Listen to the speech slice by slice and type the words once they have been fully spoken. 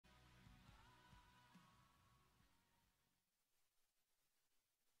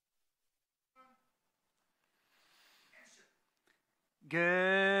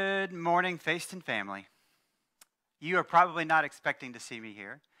Good morning, Fayston family. You are probably not expecting to see me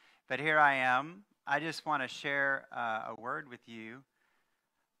here, but here I am. I just want to share a word with you,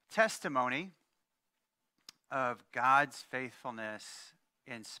 testimony of God's faithfulness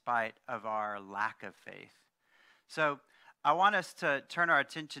in spite of our lack of faith. So I want us to turn our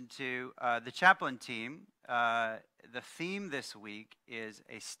attention to the chaplain team. The theme this week is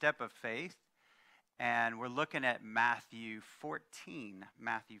a step of faith. And we're looking at Matthew 14.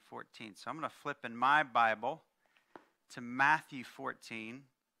 Matthew 14. So I'm going to flip in my Bible to Matthew 14.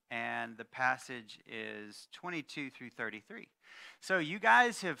 And the passage is 22 through 33. So you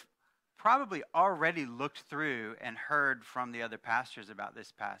guys have probably already looked through and heard from the other pastors about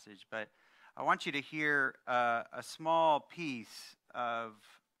this passage. But I want you to hear a small piece of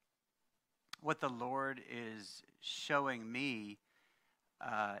what the Lord is showing me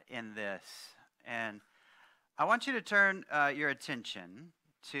in this. And I want you to turn your attention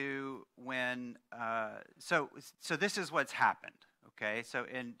to when, so this is what's happened, okay? So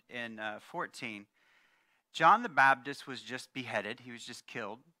in 14, John the Baptist was just beheaded. He was just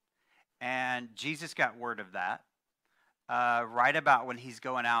killed. And Jesus got word of that right about when he's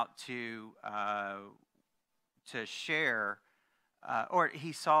going out to share, or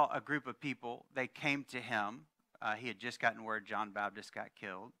he saw a group of people. They came to him. He had just gotten word John the Baptist got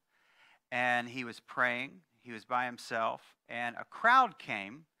killed. And he was praying. He was by himself. And a crowd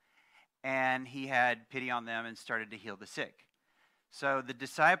came, and he had pity on them and started to heal the sick. So the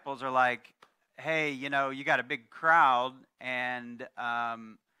disciples are like, hey, you got a big crowd, and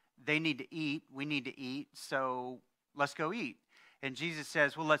they need to eat. We need to eat, so let's go eat. And Jesus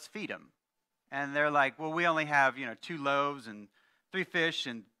says, well, let's feed them. And they're like, well, we only have, 2 loaves and 3 fish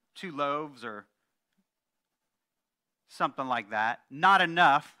and 2 loaves or something like that. Not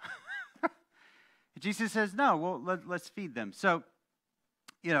enough. Jesus says, no, well, let's feed them. So,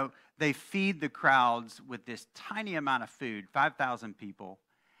 they feed the crowds with this tiny amount of food, 5,000 people.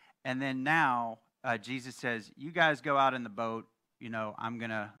 And then now Jesus says, you guys go out in the boat.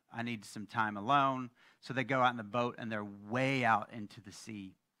 I need some time alone. So they go out in the boat, and they're way out into the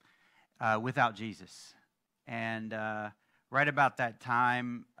sea without Jesus. And right about that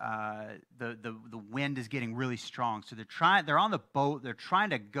time, the wind is getting really strong. So they're on the boat. They're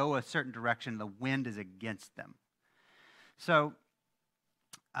trying to go a certain direction. The wind is against them. So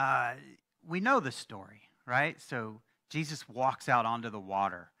we know the story, right? So Jesus walks out onto the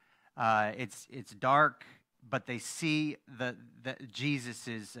water. It's dark, but they see the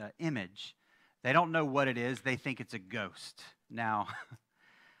Jesus's image. They don't know what it is. They think it's a ghost. Now,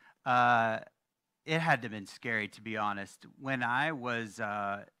 it had to have been scary, to be honest. When I was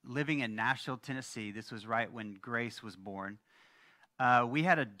living in Nashville, Tennessee, this was right when Grace was born, we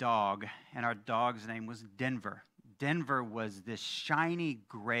had a dog, and our dog's name was Denver. Denver was this shiny,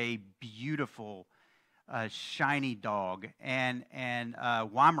 gray, beautiful, shiny dog. And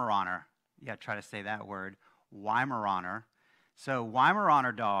Weimaraner, try to say that word, Weimaraner. So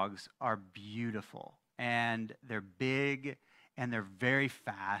Weimaraner dogs are beautiful, and they're big, and they're very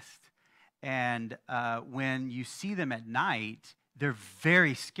fast. And when you see them at night, they're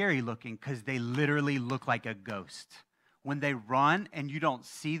very scary looking because they literally look like a ghost. When they run and you don't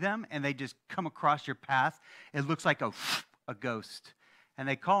see them and they just come across your path, it looks like a ghost. And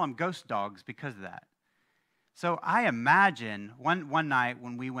they call them ghost dogs because of that. So I imagine one night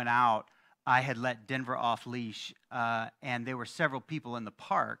when we went out, I had let Denver off leash, and there were several people in the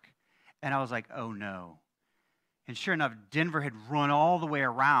park, and I was like, oh no. And sure enough, Denver had run all the way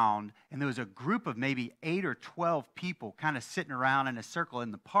around, and there was a group of maybe 8 or 12 people kind of sitting around in a circle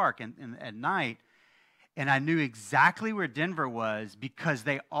in the park at night, and I knew exactly where Denver was because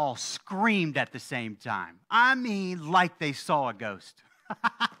they all screamed at the same time. I mean, like they saw a ghost.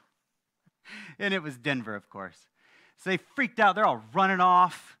 And it was Denver, of course. So they freaked out. They're all running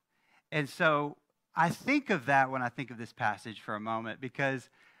off. And so I think of that when I think of this passage for a moment, because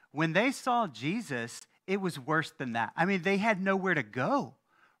when they saw Jesus, it was worse than that. I mean, they had nowhere to go,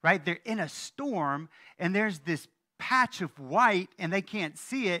 right? They're in a storm, and there's this patch of white, and they can't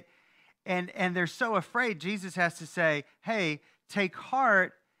see it, and they're so afraid. Jesus has to say, hey, take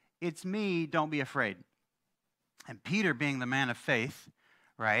heart, it's me, don't be afraid. And Peter, being the man of faith,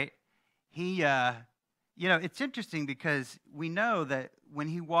 right, he, it's interesting because we know that when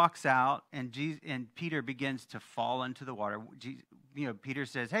he walks out and Peter begins to fall into the water, Peter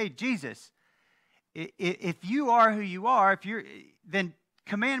says, hey, Jesus, if you are who you are, then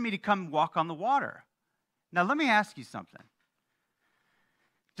command me to come walk on the water. Now, let me ask you something.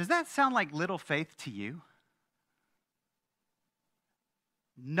 Does that sound like little faith to you?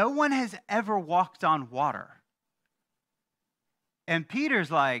 No one has ever walked on water. And Peter's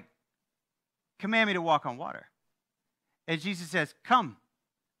like, command me to walk on water. And Jesus says, come.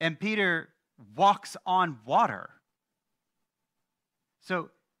 And Peter walks on water. So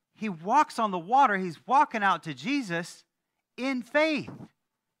he walks on the water. He's walking out to Jesus in faith.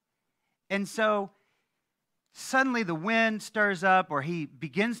 And so suddenly the wind stirs up, or he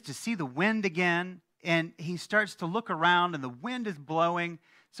begins to see the wind again, and he starts to look around, and the wind is blowing.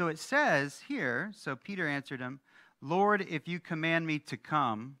 So it says here, so Peter answered him, Lord, if you command me to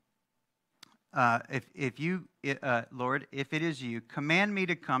come, Lord, if it is you, command me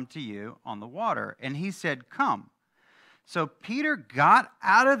to come to you on the water. And he said, come. So Peter got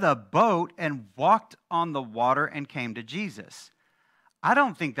out of the boat and walked on the water and came to Jesus. I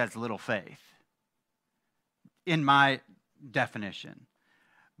don't think that's little faith in my definition.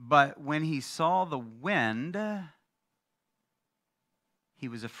 But when he saw the wind, he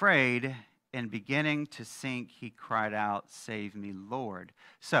was afraid, and beginning to sink, he cried out, save me, Lord.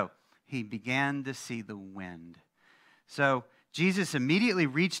 So he began to see the wind. So Jesus immediately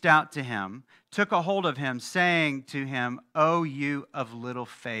reached out to him, took a hold of him, saying to him, "O you of little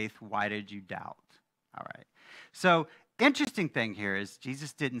faith, why did you doubt?" All right. So interesting thing here is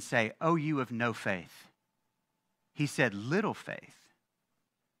Jesus didn't say, "O you of no faith." He said little faith.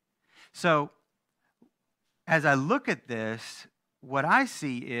 So as I look at this, what I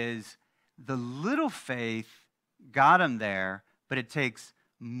see is the little faith got him there, but it takes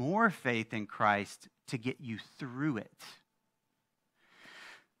more faith in Christ to get you through it.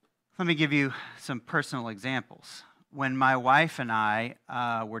 Let me give you some personal examples. When my wife and I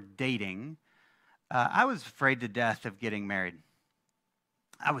were dating, I was afraid to death of getting married.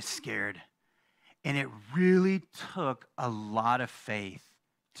 I was scared. And it really took a lot of faith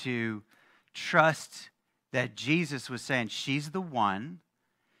to trust that Jesus was saying, she's the one,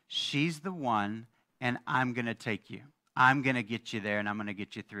 and I'm going to take you. I'm going to get you there, and I'm going to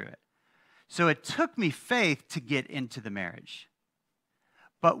get you through it. So it took me faith to get into the marriage.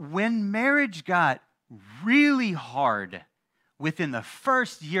 But when marriage got really hard within the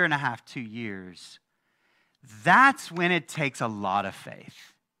first year and a half, 2 years, that's when it takes a lot of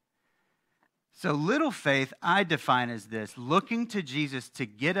faith. So little faith I define as this: looking to Jesus to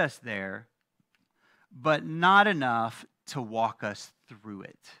get us there, but not enough to walk us through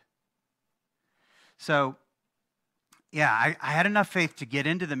it. So, yeah, I had enough faith to get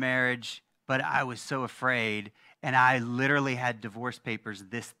into the marriage, but I was so afraid, and I literally had divorce papers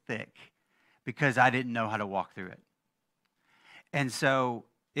this thick because I didn't know how to walk through it. And so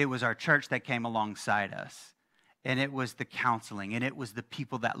it was our church that came alongside us, and it was the counseling, and it was the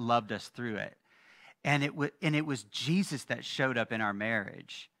people that loved us through it. And it was Jesus that showed up in our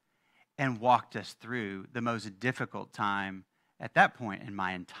marriage and walked us through the most difficult time at that point in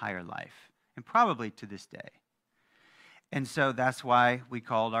my entire life, and probably to this day. And so that's why we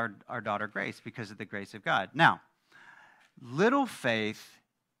called our daughter Grace, because of the grace of God. Now, little faith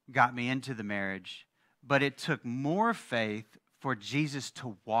got me into the marriage, but it took more faith for Jesus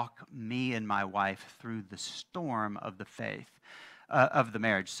to walk me and my wife through the storm of the faith. Of the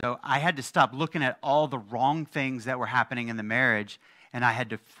marriage. So I had to stop looking at all the wrong things that were happening in the marriage, and I had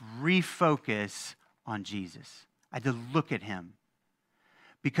to refocus on Jesus. I had to look at him.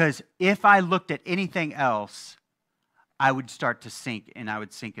 Because if I looked at anything else, I would start to sink, and I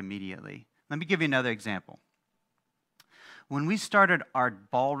would sink immediately. Let me give you another example. When we started our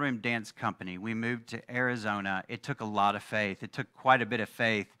ballroom dance company, we moved to Arizona. It took a lot of faith. It took quite a bit of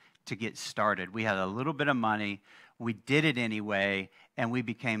faith to get started. We had a little bit of money. We did it anyway, and we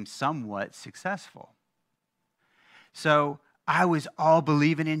became somewhat successful. So I was all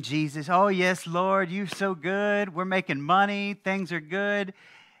believing in Jesus. Oh, yes, Lord, you're so good. We're making money. Things are good.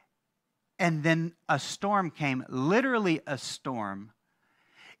 And then a storm came, literally a storm.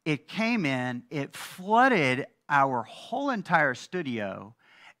 It came in, it flooded our whole entire studio,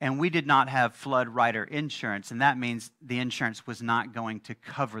 and we did not have flood rider insurance, and that means the insurance was not going to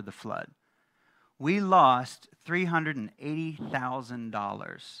cover the flood. We lost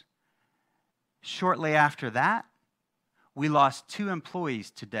 $380,000. Shortly after that, we lost 2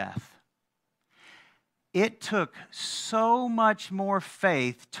 employees to death. It took so much more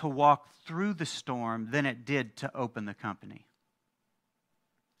faith to walk through the storm than it did to open the company.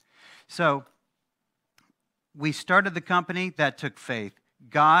 So we started the company. That took faith.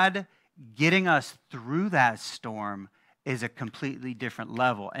 God getting us through that storm is a completely different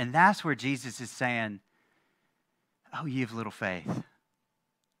level. And that's where Jesus is saying, oh, you have little faith.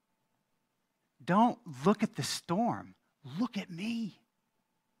 Don't look at the storm. Look at me.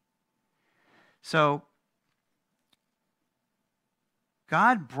 So,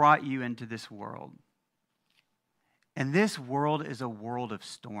 God brought you into this world, And this world is a world of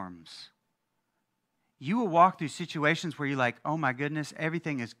storms. You will walk through situations where you're like, oh my goodness,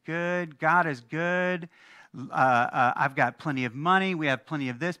 everything is good. God is good. I've got plenty of money. We have plenty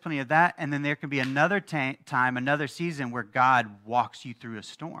of this, plenty of that. And then there can be another time, another season where God walks you through a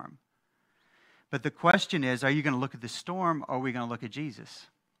storm. But the question is, are you going to look at the storm or are we going to look at Jesus?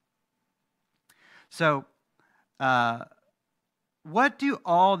 So, what do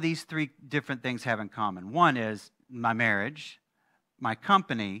all these three different things have in common? One is my marriage, my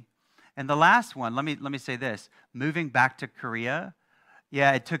company, and the last one, let me say this, moving back to Korea.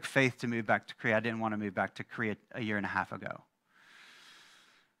 Yeah, it took faith to move back to Korea. I didn't want to move back to Korea a year and a half ago.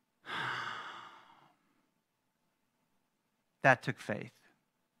 That took faith.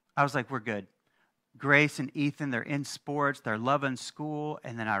 I was like, we're good. Grace and Ethan, they're in sports, they're loving school,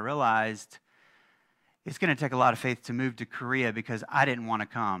 and then I realized it's going to take a lot of faith to move to Korea because I didn't want to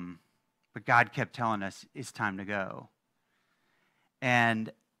come, but God kept telling us it's time to go.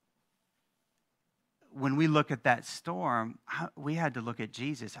 And when we look at that storm, we had to look at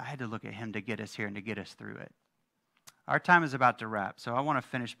Jesus. I had to look at him to get us here and to get us through it. Our time is about to wrap, so I want to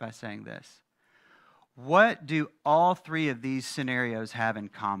finish by saying this. What do all three of these scenarios have in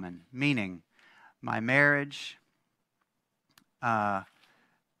common? Meaning, my marriage,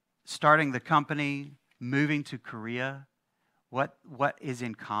 starting the company, moving to Korea, what is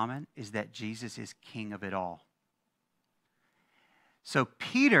in common is that Jesus is king of it all. So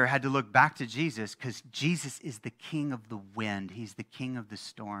Peter had to look back to Jesus because Jesus is the king of the wind. He's the king of the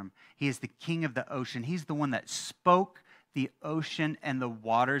storm. He is the king of the ocean. He's the one that spoke the ocean and the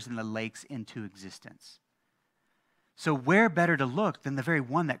waters and the lakes into existence. So where better to look than the very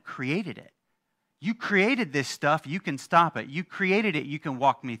one that created it? You created this stuff, you can stop it. You created it, you can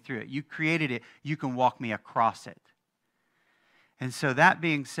walk me through it. You created it, you can walk me across it. And so that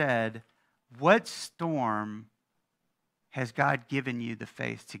being said, what storm has God given you the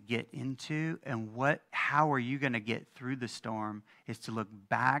faith to get into? And how are you going to get through the storm is to look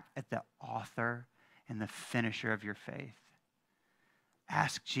back at the author and the finisher of your faith.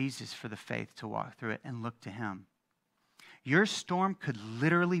 Ask Jesus for the faith to walk through it and look to him. Your storm could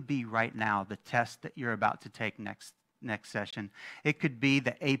literally be right now the test that you're about to take next session. It could be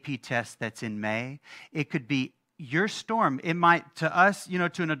the AP test that's in May. It could be your storm. It might, to us,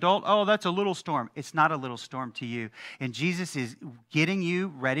 to an adult, oh, that's a little storm. It's not a little storm to you. And Jesus is getting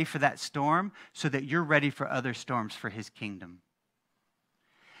you ready for that storm so that you're ready for other storms for his kingdom.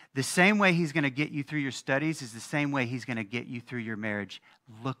 The same way he's going to get you through your studies is the same way he's going to get you through your marriage,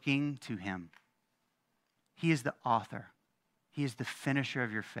 looking to him. He is the author. He is the finisher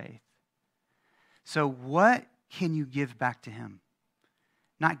of your faith. So what can you give back to him?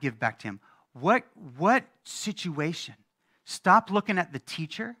 Not give back to him. What situation? Stop looking at the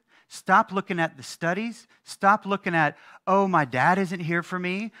teacher. Stop looking at the studies. Stop looking at, oh, my dad isn't here for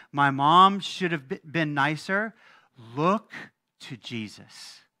me. My mom should have been nicer. Look to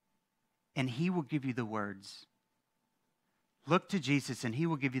Jesus, and he will give you the words. Look to Jesus, and he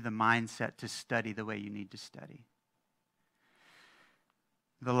will give you the mindset to study the way you need to study.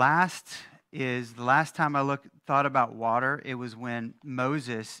 The last time I thought about water, it was when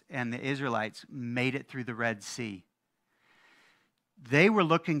Moses and the Israelites made it through the Red Sea. They were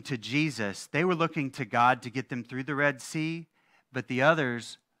looking to Jesus. They were looking to God to get them through the Red Sea. But the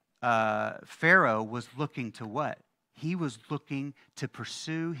others, Pharaoh was looking to what? He was looking to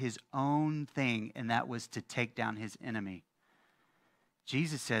pursue his own thing, and that was to take down his enemy.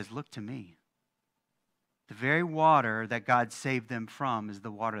 Jesus says, look to me. The very water that God saved them from is the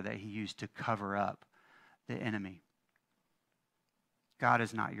water that he used to cover up the enemy. God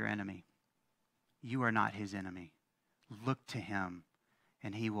is not your enemy. You are not his enemy. Look to him,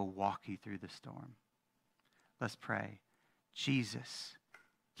 and he will walk you through the storm. Let's pray. Jesus,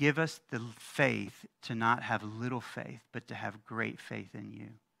 give us the faith to not have little faith, but to have great faith in you.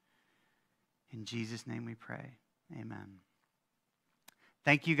 In Jesus' name we pray. Amen.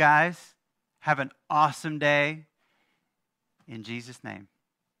 Thank you, guys. Have an awesome day. In Jesus' name.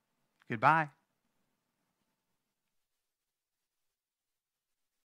 Goodbye.